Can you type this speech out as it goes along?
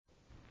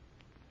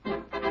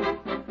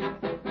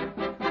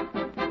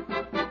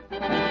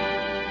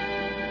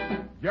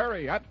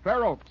Jerry at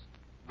Fair Oaks.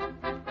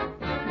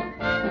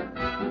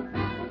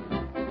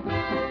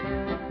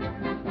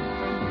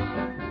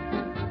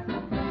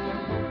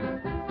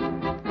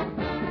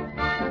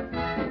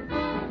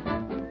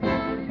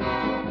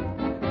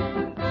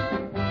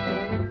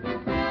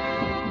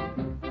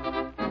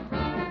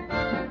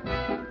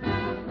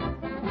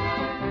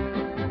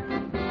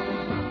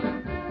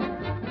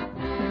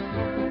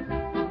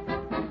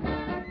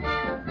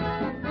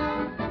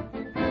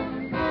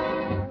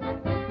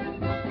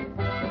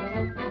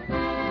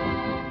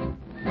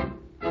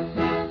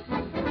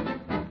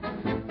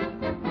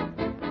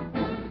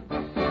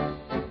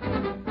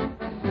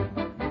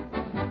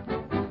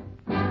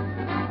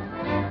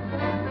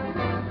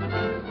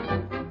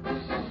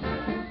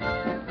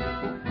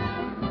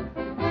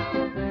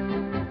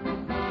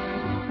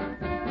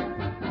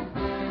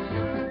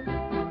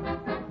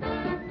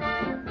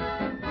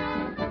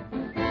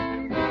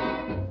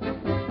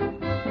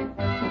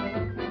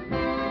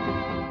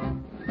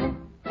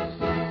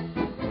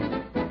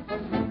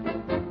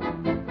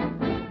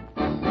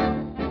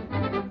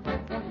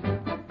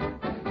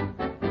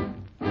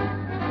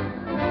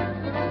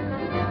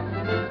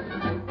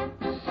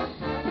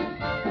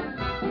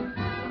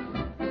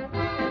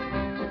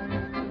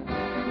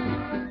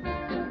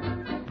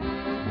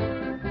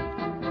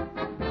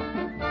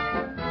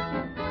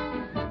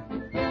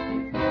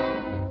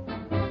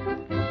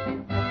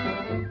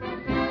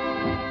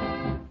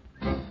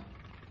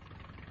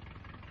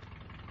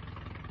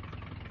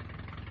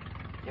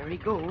 There he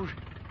goes.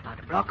 About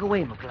a block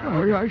away, McLeod.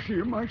 Oh, I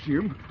see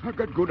him. I've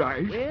got good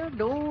eyes. Well,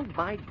 don't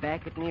bite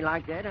back at me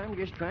like that. I'm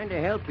just trying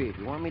to help you. If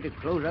you want me to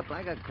close up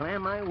like a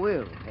clam, I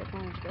will.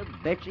 Heavens to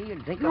Betsy,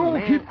 you'd think a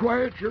man... Keep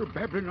quiet. You're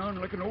babbling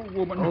on like an old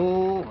woman.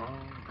 Oh, all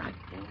right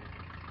then.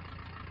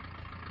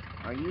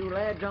 Are you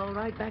lads all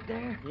right back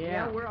there?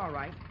 Yeah, we're all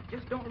right.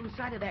 Just don't lose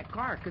sight of that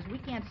car, because we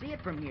can't see it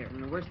from here.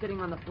 We're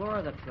sitting on the floor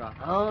of the truck.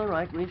 All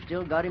right, we've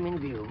still got him in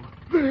view.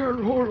 There,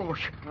 Holos.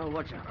 Oh,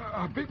 what's up?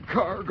 A big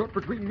car got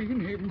between me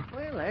and him.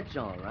 Well, that's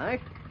all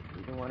right.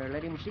 We don't want to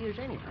let him see us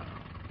anyhow.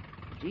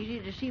 It's easy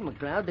to see,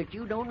 McLeod, that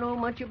you don't know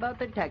much about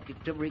the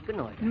tactics of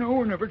reconnoiter.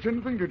 No, and if it's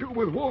anything to do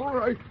with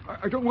war,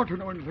 I don't want to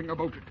know anything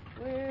about it.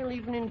 Well,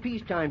 even in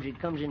peace times, it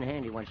comes in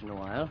handy once in a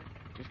while.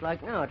 Just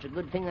like now, it's a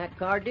good thing that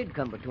car did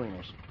come between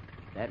us.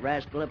 That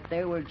rascal up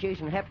there we're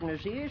chasing happened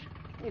to see us,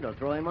 it'll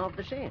throw him off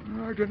the scent.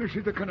 I didn't see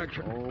the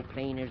connection. Oh,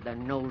 plain as the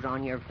nose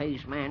on your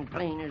face, man.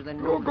 Plain as the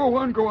nose. Oh,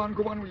 go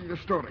on with your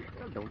story.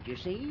 Well, don't you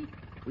see?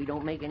 If we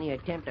don't make any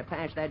attempt to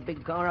pass that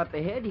big car up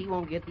ahead, he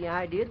won't get the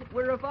idea that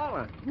we're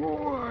a-following.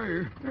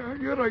 Oh,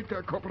 you're right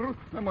there, Corporal.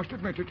 I must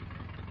admit it.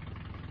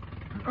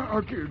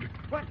 Kid.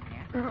 What,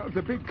 man?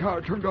 The big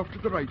car turned off to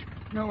the right.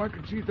 Now I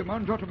can see the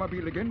man's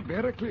automobile again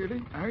very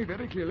clearly. Aye,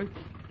 very clearly.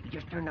 He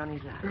just turned on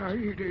his lights. Aye,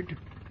 he did.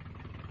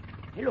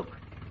 Hey, look.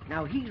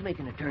 Now he's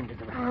making a turn to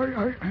the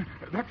right. Aye.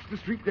 That's the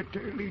street that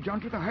leads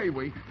onto the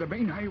highway, the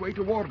main highway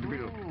to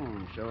Wardville.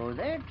 Oh, so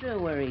that's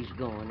where he's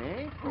going,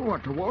 eh?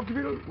 What, to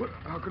Wardville? Well,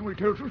 how can we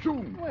tell so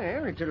soon?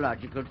 Well, it's a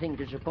logical thing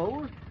to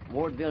suppose.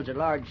 Wardville's a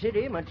large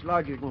city, much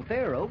larger than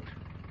Fair Oaks.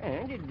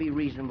 And it'd be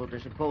reasonable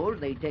to suppose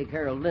they'd take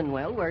Harold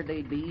Linwell where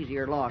they'd be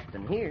easier lost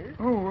than here.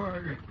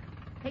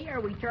 Hey, are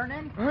we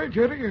turning? Hi,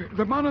 Jerry.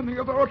 The man in the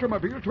other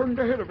automobile turned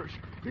ahead of us.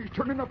 He's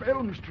turning up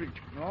Elm Street.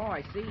 Oh,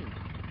 I see.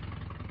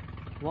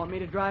 Want me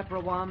to drive for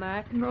a while,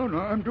 Mac? No,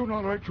 I'm doing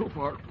all right so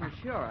far. Well,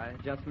 sure. I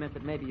just meant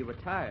that maybe you were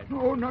tired.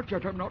 No, not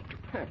yet. I'm not.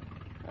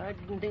 I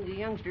didn't think a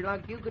youngster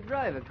like you could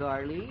drive a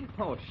car, Lee.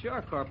 Oh,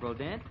 sure, Corporal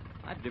Dent.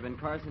 I've driven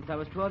cars since I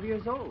was 12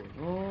 years old.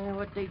 Yeah,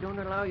 what they don't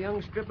allow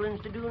young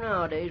striplings to do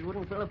nowadays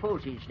wouldn't fill a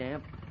postage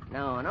stamp.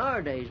 Now, in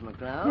our days,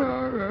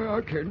 McLeod...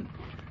 I can.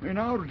 In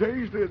our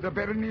days, the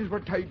baronies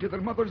were tied to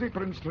their mother's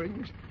apron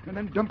strings and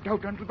then dumped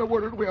out into the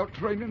world without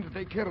training to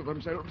take care of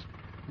themselves.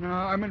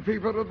 Now, I'm in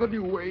favor of the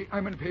new way.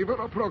 I'm in favor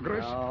of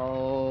progress.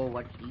 Oh,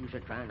 what's the use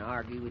of trying to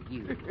argue with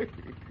you?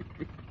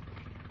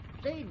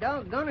 Say,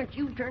 doggone it,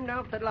 you turned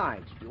out the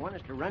lights. Do you want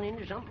us to run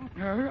into something?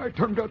 I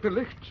turned out the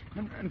lights,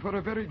 and for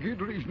a very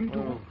good reason, too.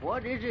 Oh,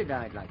 what is it,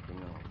 I'd like to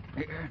know?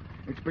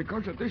 It's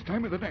because at this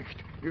time of the night,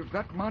 if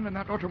that man in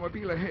that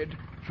automobile ahead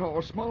saw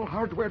a small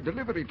hardware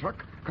delivery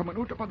truck coming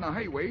out up on the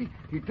highway,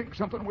 he'd think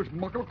something was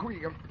muckle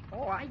queer.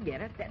 Oh, I get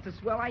it. That's a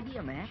swell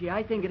idea, man. Gee,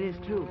 I think it is,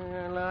 too.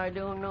 Well, I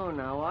don't know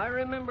now. I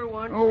remember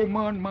once... Oh,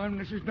 man,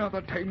 this is not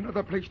the time nor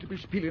the place to be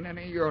spilling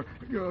any of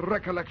your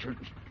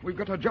recollections. We've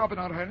got a job in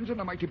our hands, and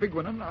a mighty big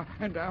one,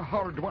 and a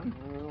hard one.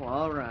 Oh,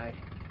 all right.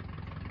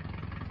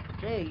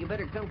 Say, you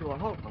better come to a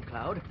halt,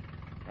 McLeod.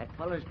 That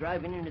fellow's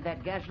driving into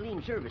that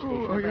gasoline service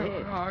station up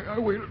ahead. I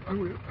will.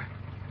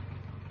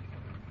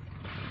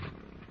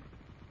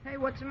 Hey,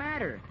 what's the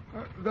matter?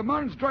 The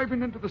man's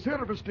driving into the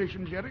service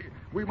station, Jerry.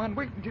 We man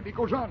wait until he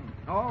goes on.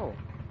 Oh.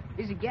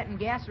 Is he getting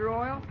gas or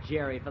oil?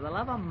 Jerry, for the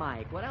love of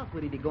Mike, what else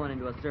would he be going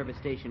into a service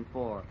station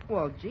for?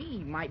 Well, gee,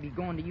 he might be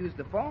going to use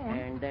the phone.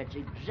 And that's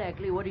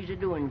exactly what he's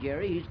a-doing,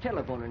 Jerry. He's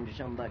telephoning to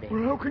somebody.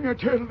 Well, how can you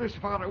tell this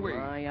far away?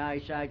 My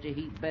eyesight's a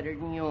heap better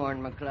than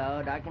yourn,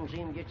 McLeod. I can see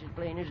him just as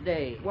plain as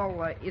day.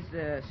 Well, is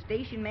the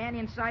station man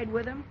inside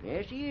with him?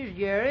 Yes, he is,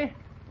 Jerry.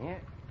 Yeah,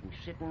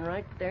 he's sitting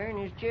right there in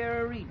his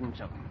chair reading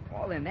something.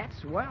 Well, then that's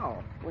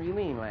swell. What do you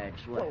mean, lad,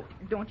 swell? Well,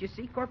 don't you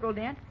see, Corporal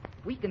Dent?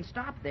 We can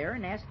stop there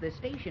and ask the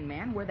station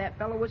man where that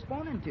fellow was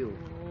phoning to.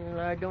 Well,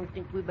 I don't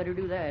think we better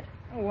do that.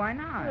 Oh, why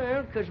not?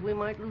 Well, 'cause we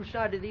might lose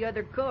sight of the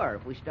other car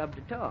if we stop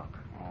to talk.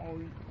 Oh,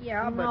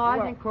 yeah, but... No, I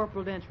well- think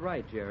Corporal Dent's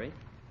right, Jerry.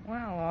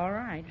 Well, all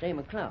right. Say,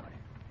 McLeod,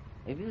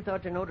 if you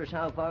thought to notice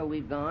how far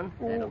we've gone,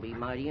 that'll be a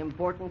mighty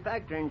important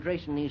factor in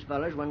tracing these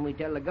fellas when we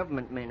tell the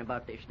government men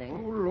about this thing.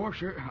 Oh,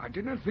 Losh, I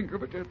didn't think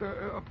of it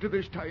up to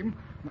this time,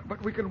 but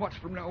we can watch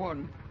from now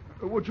on.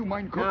 Would you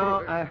mind,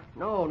 Corporal?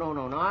 No.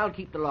 I'll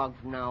keep the log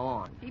from now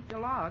on. Keep the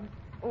log.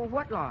 Oh,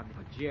 what log?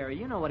 Oh, Jerry,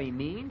 you know what he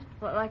means.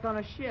 Like on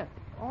a ship.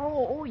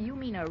 Oh, you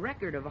mean a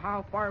record of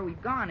how far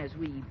we've gone as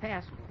we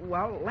pass,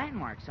 well,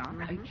 landmarks, huh?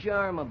 Right,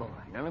 sure, my boy.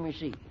 Now, let me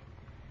see.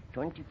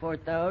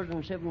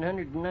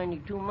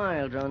 24,792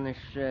 miles on this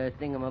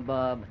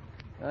thingamabob.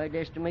 I'd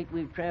estimate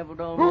we've traveled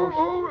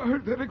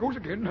almost... There it goes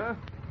again. Huh?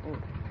 Oh,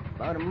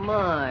 about a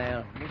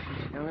mile.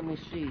 Now, let me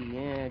see.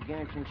 Yeah,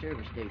 Jansen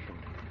Service Station.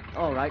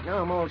 All right,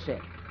 now I'm all set.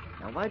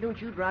 Now, why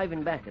don't you drive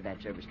in back of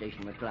that service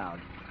station, McLeod,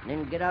 and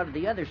then get out of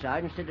the other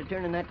side instead of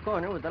turning that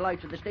corner with the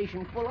lights of the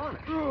station full on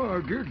us? Oh,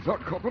 good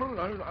thought, Corporal.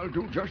 I'll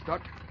do just that.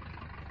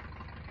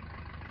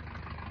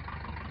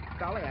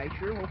 Golly, I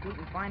sure hope we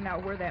can find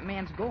out where that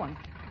man's going.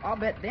 I'll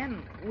bet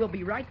then we'll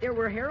be right there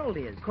where Harold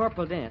is.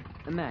 Corporal Dent,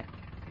 Mac,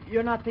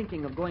 you're not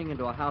thinking of going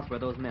into a house where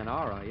those men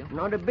are you?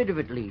 Not a bit of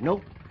it, Lee.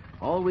 Nope.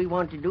 All we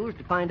want to do is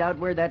to find out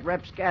where that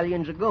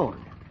rapscallion's are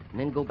going, and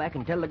then go back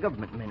and tell the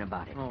government men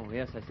about it. Oh,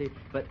 yes, I see.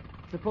 But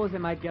suppose they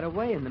might get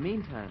away in the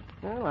meantime.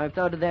 Well, I've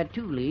thought of that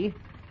too, Lee.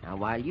 Now,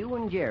 while you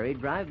and Jerry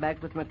drive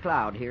back with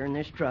McLeod here in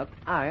this truck,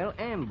 I'll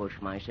ambush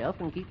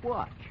myself and keep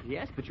watch.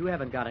 Yes, but you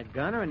haven't got a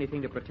gun or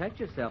anything to protect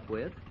yourself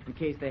with, in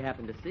case they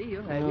happen to see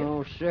you, have you?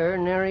 No, sir,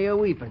 nary a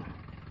weepon.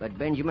 But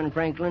Benjamin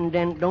Franklin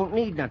Dent don't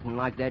need nothing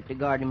like that to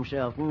guard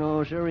himself.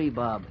 No, sirree,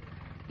 Bob.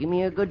 Give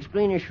me a good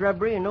screen of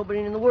shrubbery and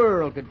nobody in the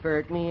world could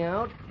ferret me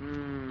out.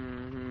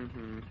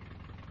 Mm-hmm.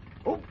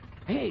 Oh,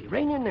 hey,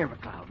 rein in there,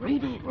 McLeod.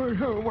 Rein in.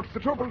 What's the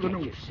trouble, the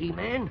Can't new? you see,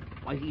 man?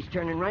 Why, he's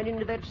turning right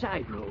into that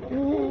side road.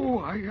 Oh,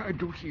 I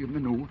do see him, the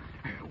new.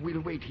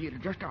 We'll wait here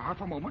just a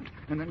half a moment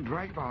and then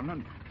drive on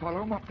and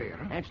follow him up there.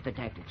 That's the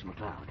tactics,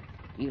 McLeod.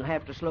 You'll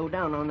have to slow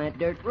down on that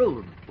dirt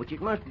road, which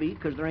it must be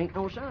because there ain't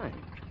no signs.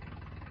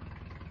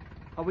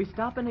 Are we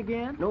stopping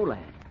again? No,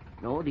 lad.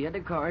 No, the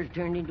other car's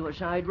turned into a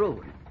side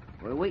road.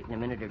 We're waiting a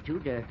minute or two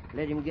to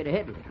let him get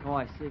ahead of it. Oh,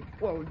 I see.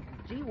 Well,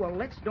 gee,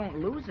 let's don't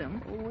lose him.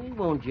 Oh, we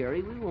won't,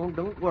 Jerry. We won't.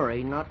 Don't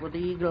worry. Not with the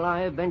eagle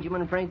eye of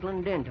Benjamin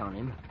Franklin Dent on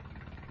him.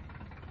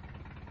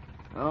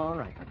 All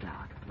right,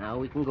 McLeod. Now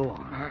we can go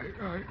on.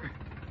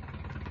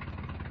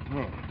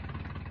 Yeah.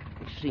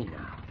 Let's see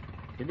now.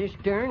 To this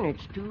turn,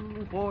 it's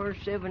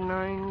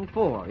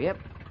 24794. Yep.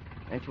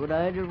 That's what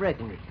I'd have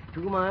reckoned it.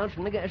 2 miles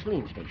from the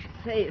gasoline station.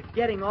 Say, it's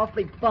getting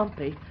awfully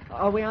bumpy.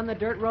 Are we on the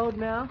dirt road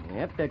now?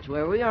 Yep, that's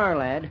where we are,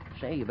 lad.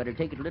 Say, you better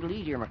take it a little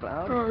easier,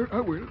 McLeod.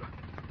 I will.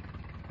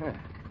 Huh.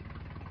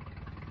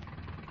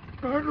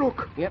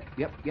 Look. Yep.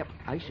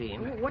 I see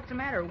him. What's the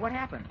matter? What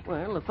happened?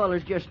 Well, the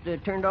fella's just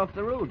turned off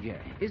the road, Jerry.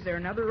 Is there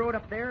another road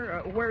up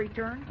there where he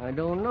turned? I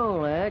don't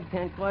know, lad.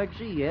 Can't quite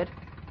see yet.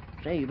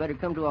 Say, you better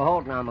come to a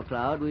halt now,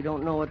 McLeod. We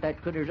don't know what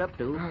that critter's up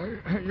to.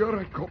 You're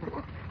right,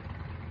 Corporal.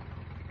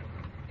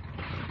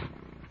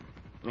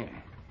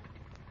 There.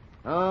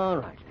 All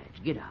right, lads.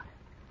 Get out.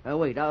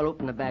 Wait, I'll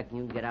open the back and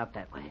you can get out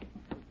that way.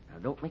 Now,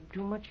 don't make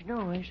too much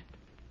noise.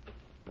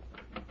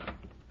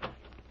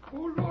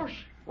 Oh, Losh.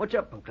 What's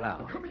up,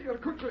 McLeod? Come here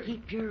quickly.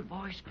 Keep your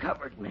voice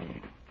covered,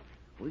 man.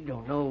 We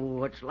don't know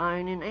what's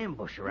lying in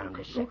ambush around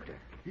this sector.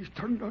 He's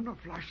turned on a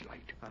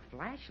flashlight. A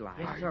flashlight?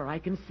 Yes, sir, I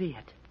can see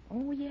it.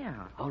 Oh, yeah.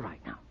 All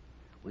right, now.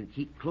 We'll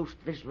keep close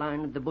to this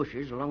line of the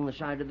bushes along the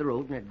side of the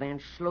road and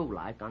advance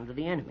slow-like onto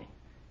the enemy.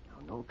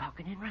 Now, no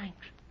talking in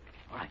ranks.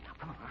 All right, now,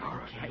 come on. All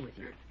right. Okay, with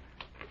you.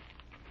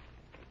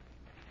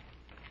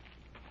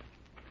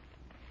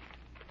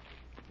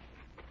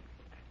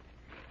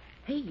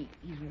 Hey,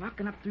 he's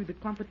walking up through the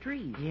clump of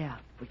trees. Yeah,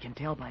 we can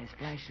tell by his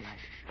flashlight.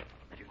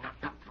 Better not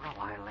talk for a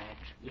while, lads.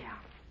 Yeah.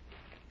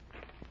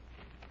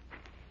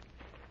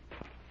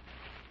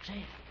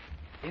 Say,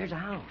 there's a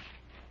house.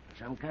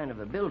 Some kind of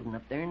a building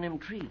up there in them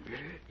trees.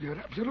 You're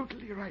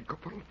absolutely right,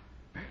 Corporal.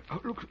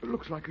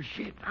 Looks like a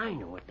shed. I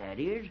know what that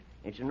is.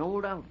 It's an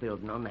old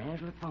outbuilding on the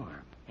Hazlitt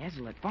farm.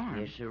 Hazlitt Farm?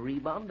 Yes, sir,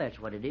 Bob, that's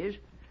what it is.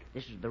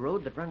 This is the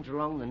road that runs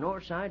along the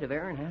north side of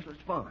Aaron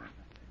Hazlitt's farm.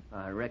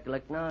 I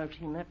recollect now I've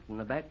seen that from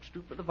the back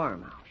stoop of the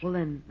farmhouse. Well,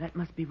 then, that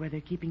must be where they're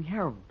keeping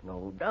Harold.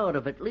 No doubt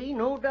of it, Lee,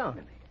 no doubt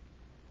of it.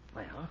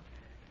 Well,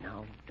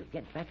 now, to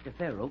get back to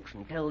Fair Oaks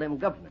and tell them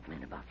government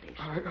men about this.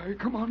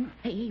 Come on.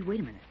 Hey,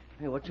 wait a minute.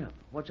 Hey, what's up?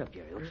 What's up,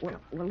 Jerry? What's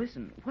up? Well,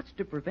 listen, what's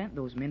to prevent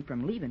those men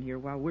from leaving here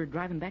while we're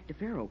driving back to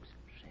Fair Oaks?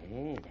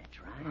 Say, that's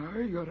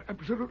right. You're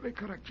absolutely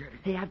correct, Jerry.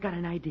 Hey, I've got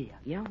an idea.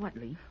 Yeah, what,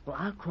 Lee? Well,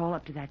 I'll crawl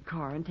up to that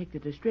car and take the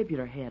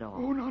distributor head off.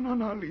 Oh,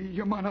 no, Lee.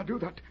 You might not do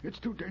that. It's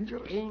too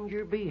dangerous.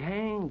 Danger be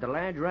hanged. The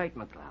lad's right,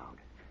 McLeod.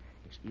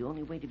 It's the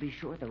only way to be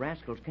sure the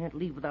rascals can't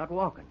leave without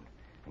walking.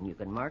 And you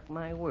can mark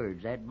my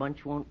words, that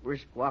bunch won't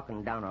risk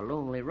walking down a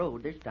lonely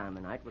road this time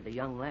of night with a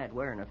young lad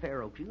wearing a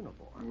Fair Oaks uniform.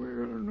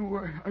 Well,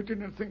 no, I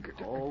didn't think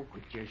it. Oh,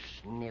 quit your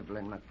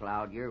sniveling,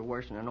 McLeod. You're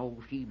worse than an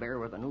old she-bear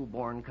with a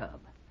newborn cub.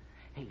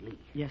 Hey, Lee.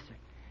 Yes, sir.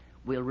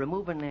 We'll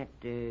removing that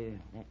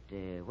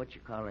what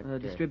you call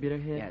it? Distributor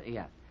head?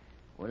 Yeah.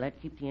 Will that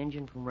keep the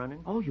engine from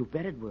running? Oh, you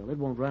bet it will. It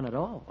won't run at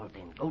all. Well,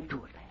 then, go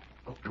to it, lad.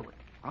 Go to it.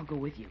 I'll go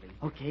with you, Lee.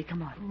 Okay,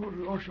 come on. Oh,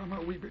 gosh, I'm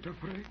a wee bit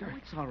afraid. Oh,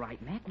 it's all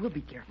right, Mac. We'll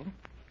be careful.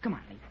 Come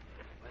on, Lee.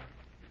 Well,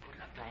 good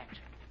luck, lads.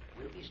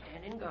 We'll be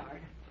standing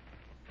guard.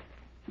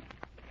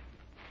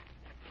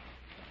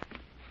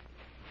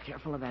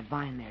 Careful of that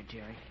vine there,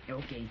 Jerry.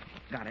 Okay,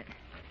 got it.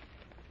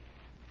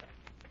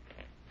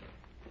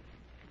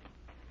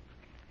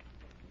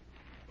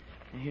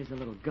 Now, here's a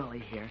little gully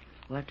here.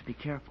 We'll have to be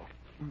careful.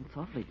 It's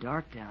awfully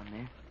dark down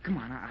there. Come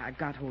on, I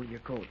got hold of your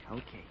coat.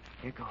 Okay,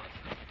 here goes.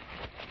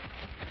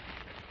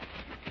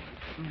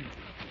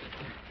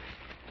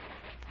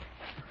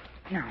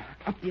 Now,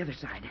 up the other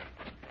side.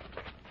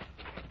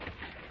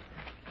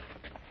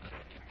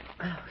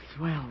 Oh,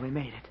 swell, we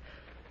made it.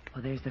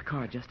 Well, there's the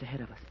car just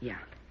ahead of us. Yeah.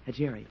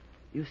 Jerry,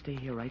 you stay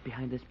here right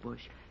behind this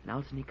bush, and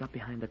I'll sneak up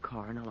behind the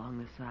car and along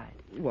the side.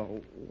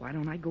 Well, why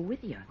don't I go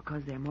with you?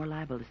 Because they're more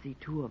liable to see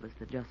two of us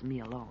than just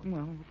me alone.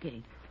 Well,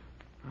 okay.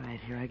 All right,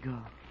 here I go.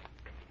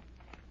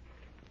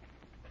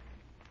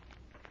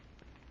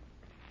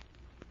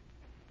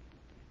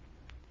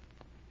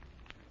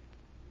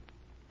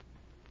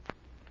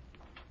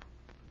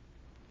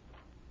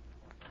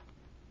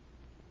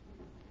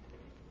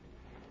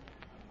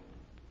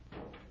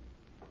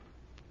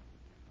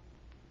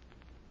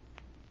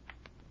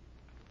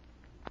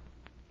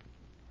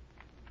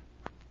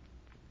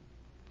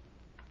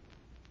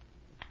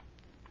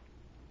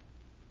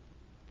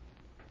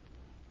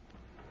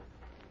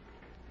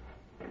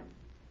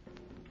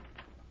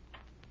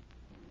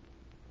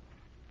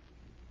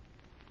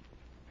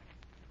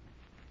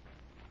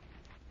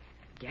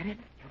 Get it?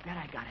 You bet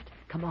I got it.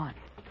 Come on.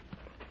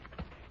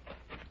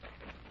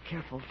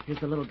 Careful. Here's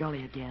the little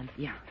gully again.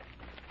 Yeah.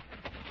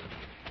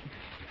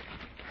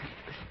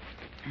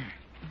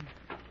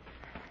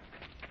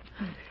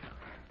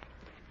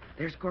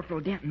 There's Corporal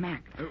Dent and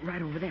Mac,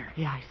 right over there.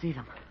 Yeah, I see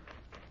them.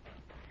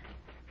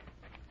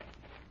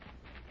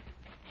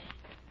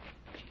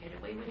 Did you get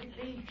away with it,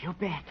 Lee? You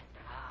bet.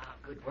 Ah,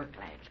 good work,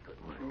 lads. Good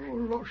work.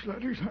 Oh, losh,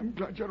 laddies, I'm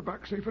glad you're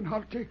back safe and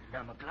hearty.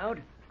 Now,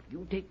 McLeod,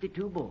 you take the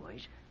two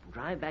boys and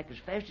drive back as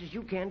fast as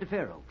you can to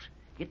Fair Oaks.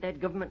 Get that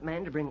government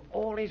man to bring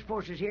all his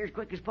forces here as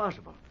quick as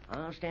possible.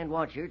 I'll stand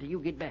watch here till you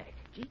get back.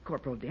 Gee,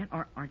 Corporal Dent,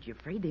 aren't you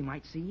afraid they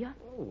might see you?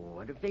 Oh,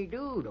 what if they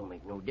do? Don't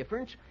make no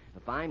difference.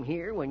 If I'm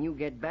here when you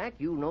get back,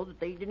 you'll know that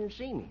they didn't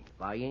see me.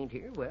 If I ain't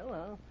here, well,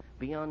 I'll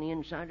be on the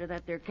inside of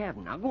that there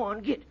cabin. Now, go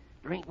on, get.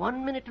 There ain't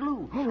 1 minute to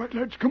lose. All right,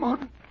 lads, come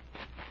on.